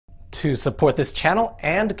To support this channel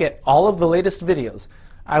and get all of the latest videos,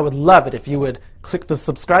 I would love it if you would click the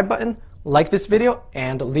subscribe button, like this video,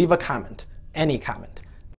 and leave a comment. Any comment.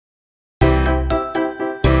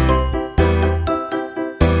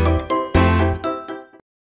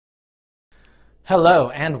 Hello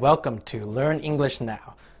and welcome to Learn English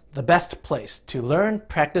Now, the best place to learn,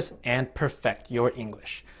 practice, and perfect your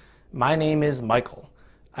English. My name is Michael.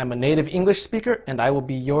 I'm a native English speaker and I will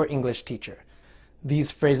be your English teacher.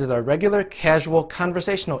 These phrases are regular, casual,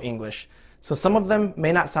 conversational English, so some of them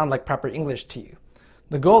may not sound like proper English to you.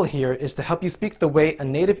 The goal here is to help you speak the way a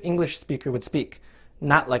native English speaker would speak,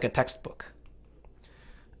 not like a textbook.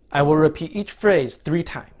 I will repeat each phrase 3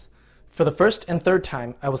 times. For the first and third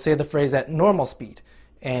time, I will say the phrase at normal speed,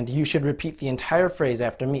 and you should repeat the entire phrase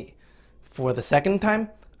after me. For the second time,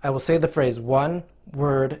 I will say the phrase one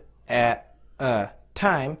word at a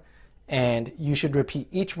time, and you should repeat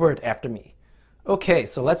each word after me. Okay,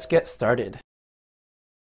 so let's get started.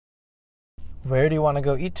 Where do you want to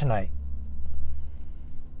go eat tonight?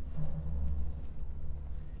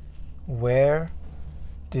 Where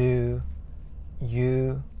do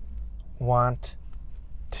you want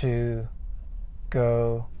to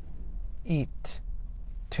go eat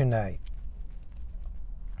tonight?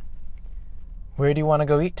 Where do you want to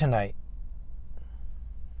go eat tonight?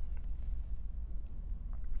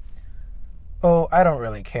 Oh, I don't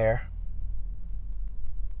really care.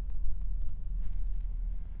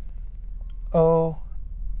 Oh,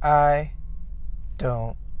 I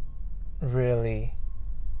don't really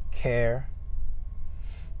care.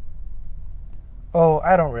 Oh,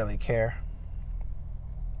 I don't really care.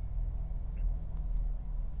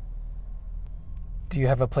 Do you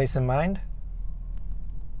have a place in mind?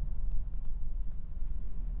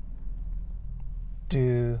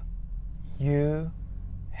 Do you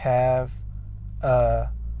have a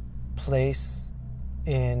place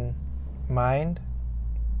in mind?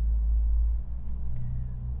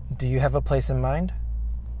 Do you have a place in mind?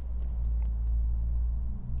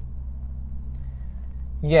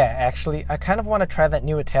 Yeah, actually, I kind of want to try that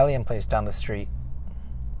new Italian place down the street.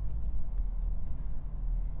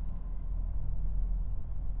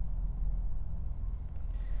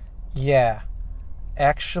 Yeah,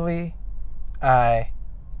 actually, I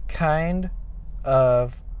kind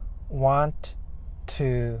of want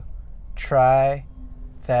to try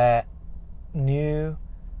that new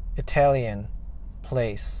Italian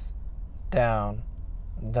place down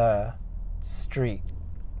the street.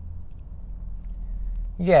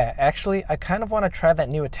 Yeah, actually, I kind of want to try that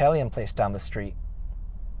new Italian place down the street.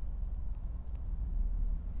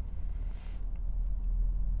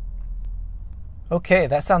 Okay,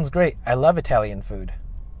 that sounds great. I love Italian food.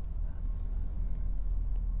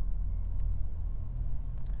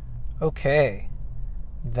 Okay,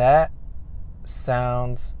 that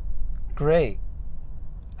sounds great.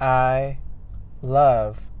 I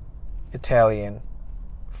love Italian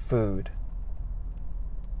food.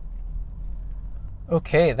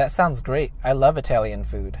 Okay, that sounds great. I love Italian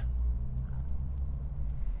food.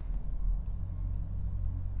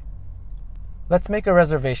 Let's make a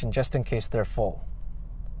reservation just in case they're full.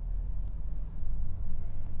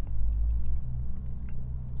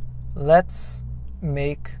 Let's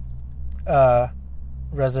make a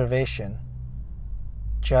reservation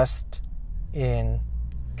just in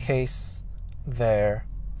case they're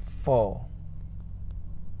full.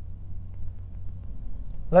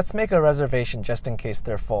 Let's make a reservation just in case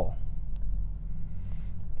they're full.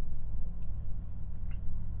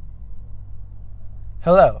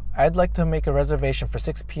 Hello, I'd like to make a reservation for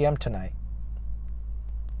 6 p.m. tonight.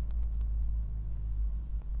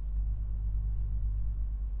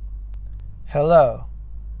 Hello,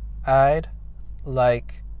 I'd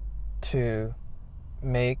like to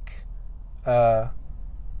make a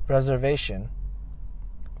reservation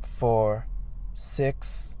for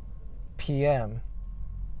 6 p.m.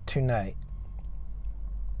 tonight.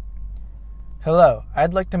 Hello,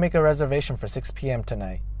 I'd like to make a reservation for 6 p.m.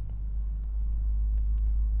 tonight.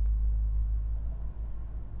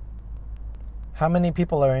 How many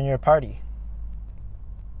people are in your party?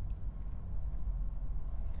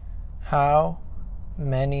 How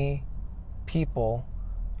many people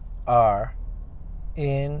are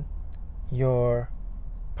in your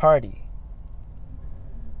party?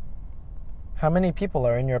 How many people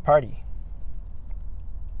are in your party?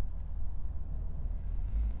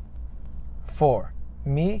 4.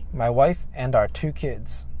 Me, my wife, and our 2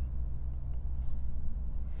 kids.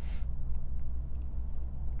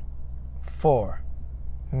 4.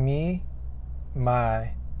 Me,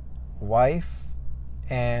 my wife,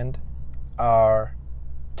 and our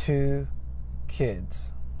 2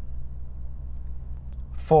 kids.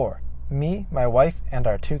 4. Me, my wife, and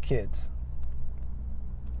our 2 kids.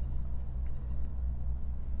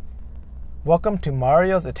 Welcome to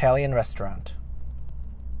Mario's Italian restaurant.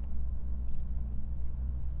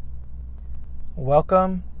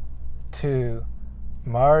 Welcome to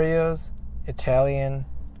Mario's Italian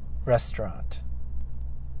restaurant.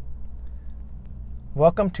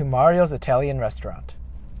 Welcome to Mario's Italian restaurant.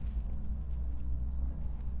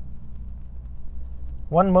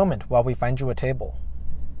 One moment while we find you a table.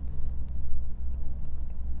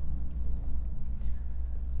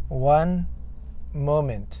 One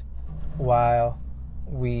moment while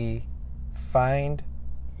we find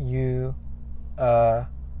you a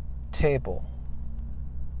table.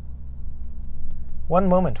 One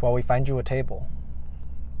moment while we find you a table.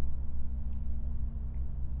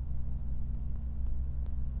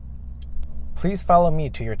 Please follow me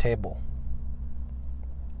to your table.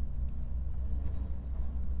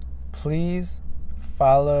 Please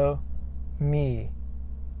follow me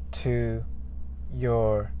to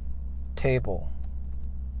your table.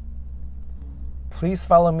 Please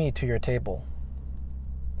follow me to your table.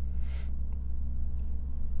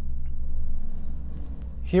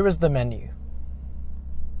 Here is the menu.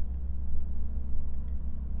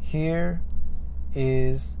 Here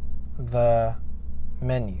is the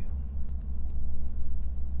menu.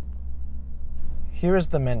 Here is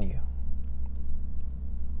the menu.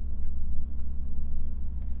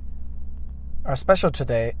 Our special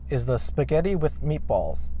today is the spaghetti with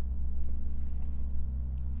meatballs.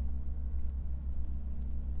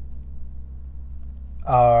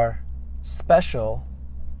 Our special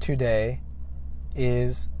today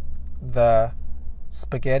is the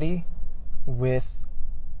spaghetti with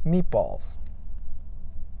meatballs.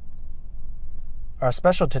 Our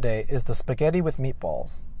special today is the spaghetti with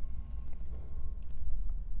meatballs.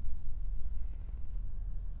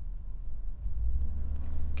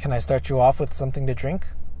 Can I start you off with something to drink?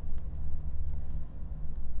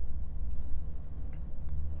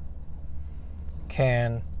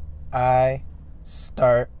 Can I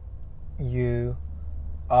start you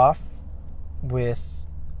off with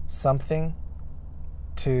something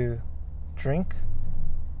to drink?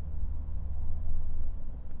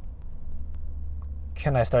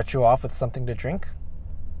 Can I start you off with something to drink?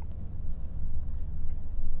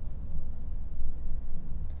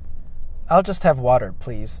 I'll just have water,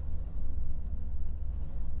 please.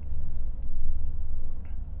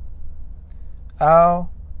 I'll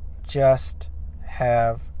just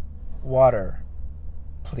have water,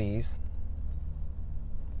 please.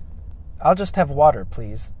 I'll just have water,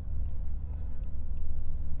 please.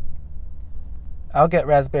 I'll get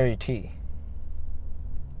raspberry tea.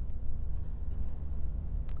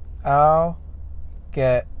 I'll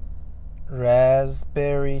get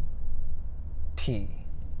raspberry tea.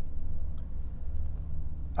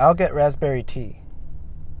 I'll get raspberry tea.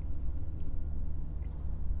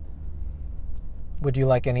 Would you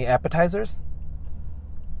like any appetizers?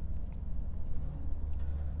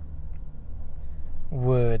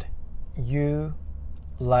 Would you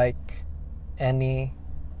like any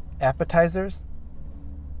appetizers?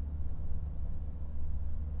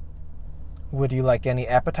 Would you like any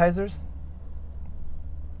appetizers?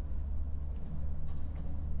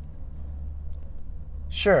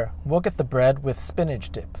 Sure, we'll get the bread with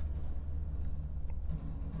spinach dip.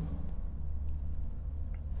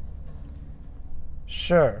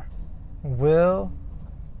 Sure, we'll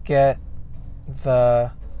get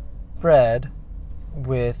the bread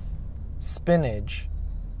with spinach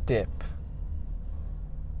dip.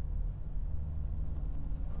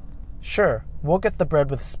 Sure, we'll get the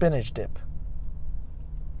bread with spinach dip.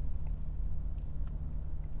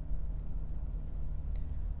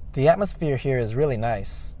 The atmosphere here is really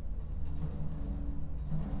nice.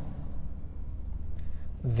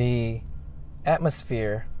 The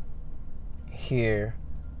atmosphere here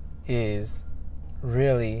is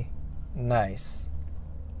really nice.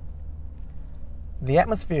 The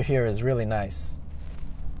atmosphere here is really nice.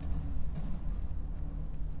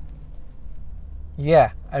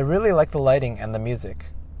 Yeah, I really like the lighting and the music.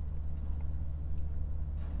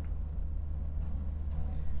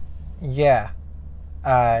 Yeah,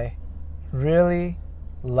 I really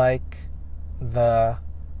like the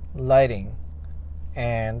lighting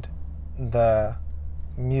and the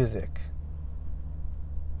music.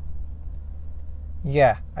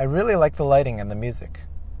 Yeah, I really like the lighting and the music.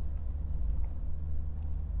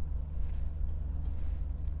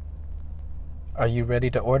 Are you ready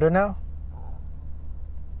to order now?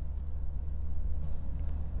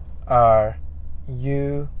 Are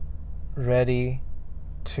you ready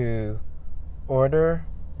to order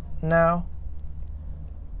now?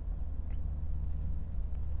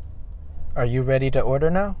 Are you ready to order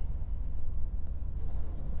now?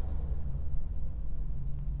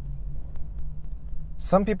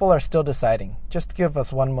 Some people are still deciding. Just give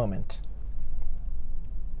us one moment.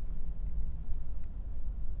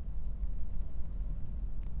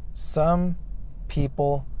 Some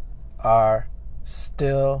people are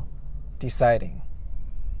still deciding.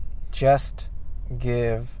 Just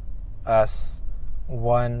give us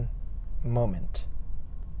one moment.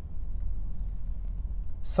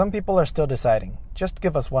 Some people are still deciding. Just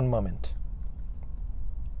give us one moment.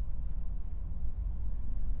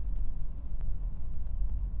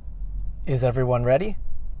 Is everyone ready?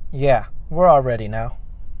 Yeah, we're all ready now.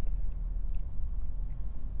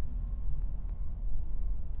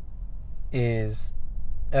 Is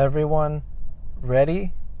everyone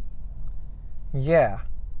ready? Yeah,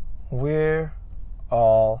 we're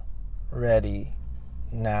all ready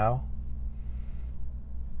now.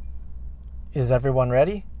 Is everyone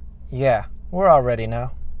ready? Yeah, we're all ready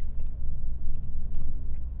now.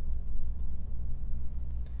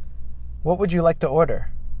 What would you like to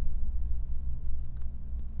order?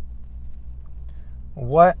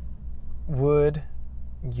 What would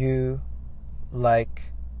you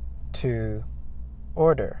like to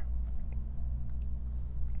order?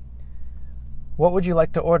 What would you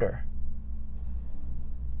like to order?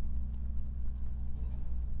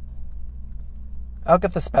 I'll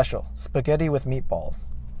get the special, spaghetti with meatballs.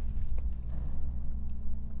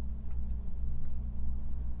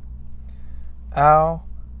 I'll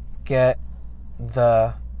get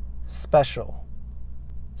the special,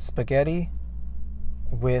 spaghetti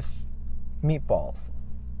with meatballs.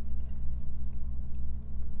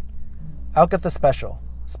 I'll get the special,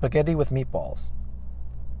 spaghetti with meatballs.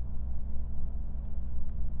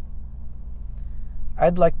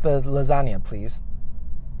 I'd like the lasagna, please.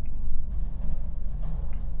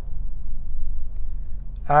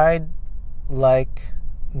 I'd like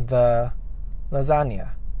the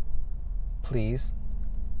lasagna, please.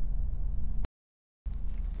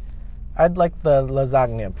 I'd like the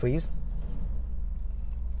lasagna, please.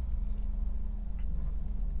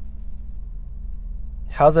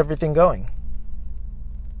 How's everything going?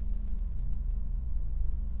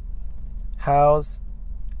 How's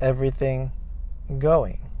everything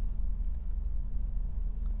going?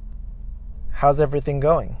 How's everything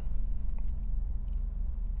going?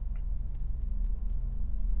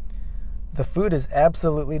 The food is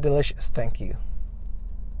absolutely delicious, thank you.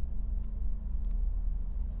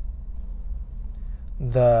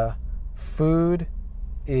 The food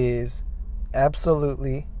is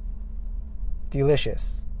absolutely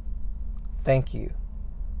delicious, thank you.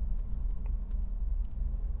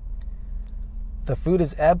 The food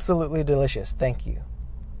is absolutely delicious, thank you.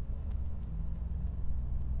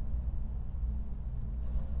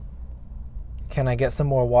 Can I get some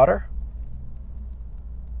more water?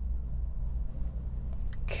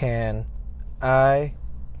 Can I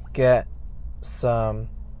get some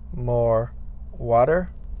more water?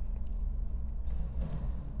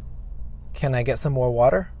 Can I get some more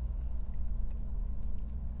water?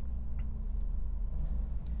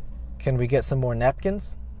 Can we get some more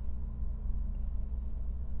napkins?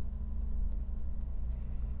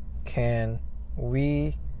 Can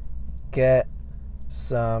we get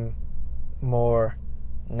some more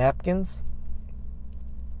napkins?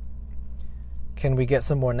 Can we get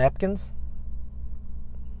some more napkins?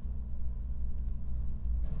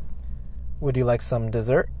 Would you like some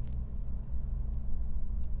dessert?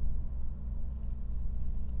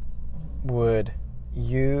 Would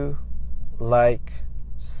you like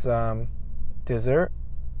some dessert?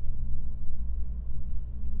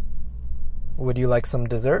 Would you like some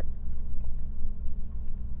dessert?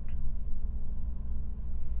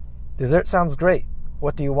 Dessert sounds great.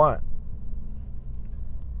 What do you want?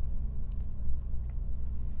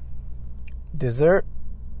 Dessert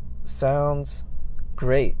sounds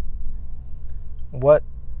great. What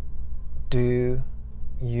do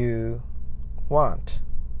you want?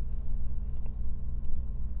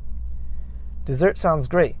 Dessert sounds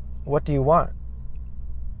great. What do you want?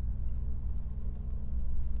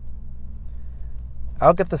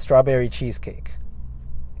 I'll get the strawberry cheesecake.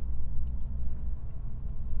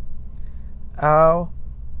 I'll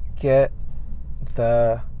get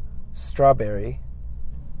the strawberry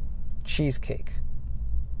cheesecake.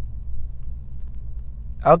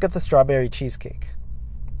 I'll get the strawberry cheesecake.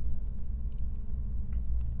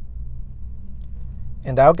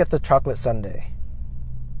 And I'll get the chocolate sundae.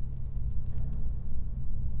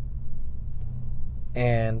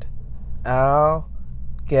 And I'll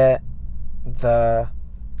get the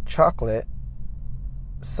chocolate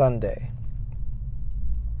sundae.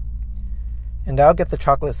 And I'll get the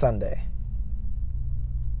chocolate sundae.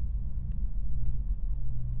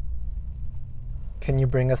 Can you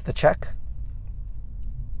bring us the check?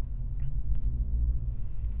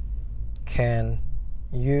 Can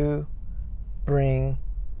you bring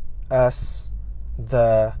us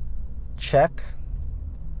the check?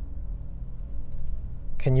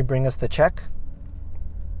 Can you bring us the check?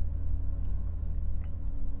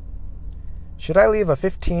 Should I leave a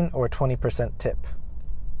 15 or 20% tip?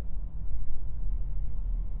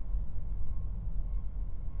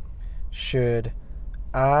 Should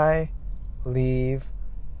I leave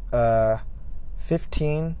a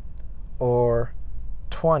 15 or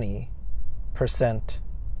 20%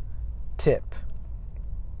 tip?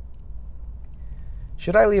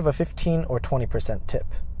 Should I leave a 15 or 20% tip?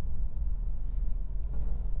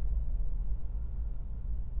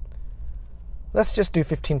 Let's just do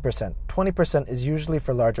 15%. 20% is usually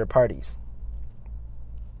for larger parties.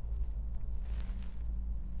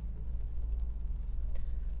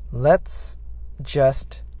 Let's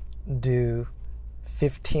just do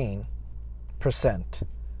 15%.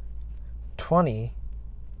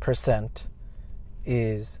 20%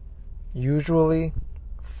 is usually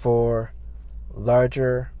for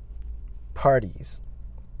larger parties.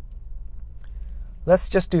 Let's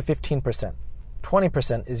just do 15%.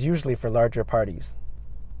 20% is usually for larger parties.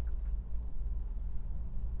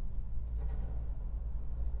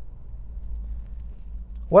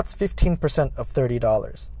 What's 15% of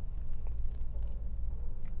 $30?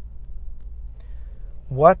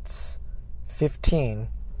 What's 15%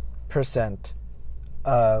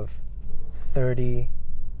 of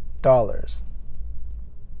 $30?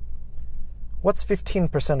 What's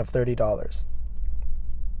 15% of $30?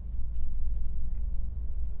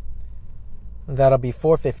 That'll be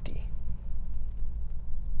 $4.50.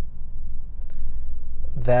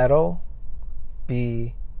 That'll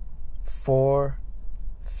be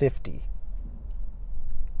 $4.50.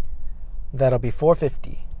 That'll be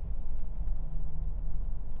 $4.50.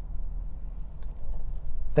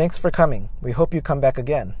 Thanks for coming. We hope you come back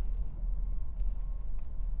again.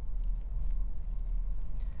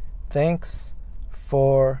 Thanks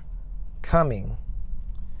for coming.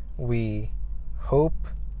 We hope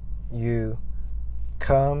you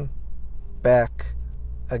come back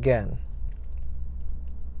again.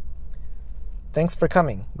 Thanks for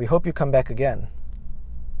coming. We hope you come back again.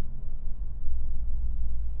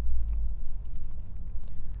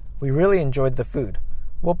 We really enjoyed the food.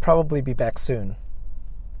 We'll probably be back soon.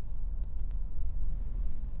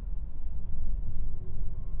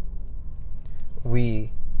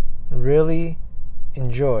 We really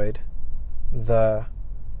enjoyed the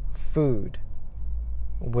food.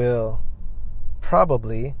 We'll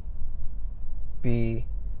probably be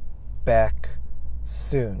back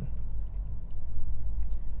soon.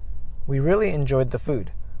 We really enjoyed the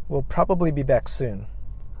food. We'll probably be back soon.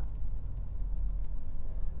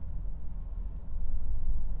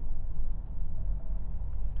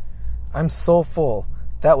 I'm so full.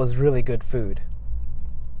 That was really good food.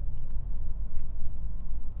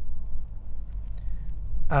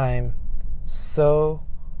 I'm so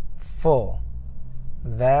full.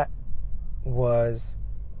 That was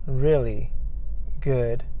really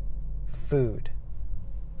good food.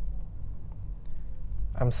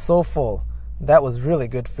 I'm so full. That was really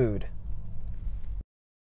good food.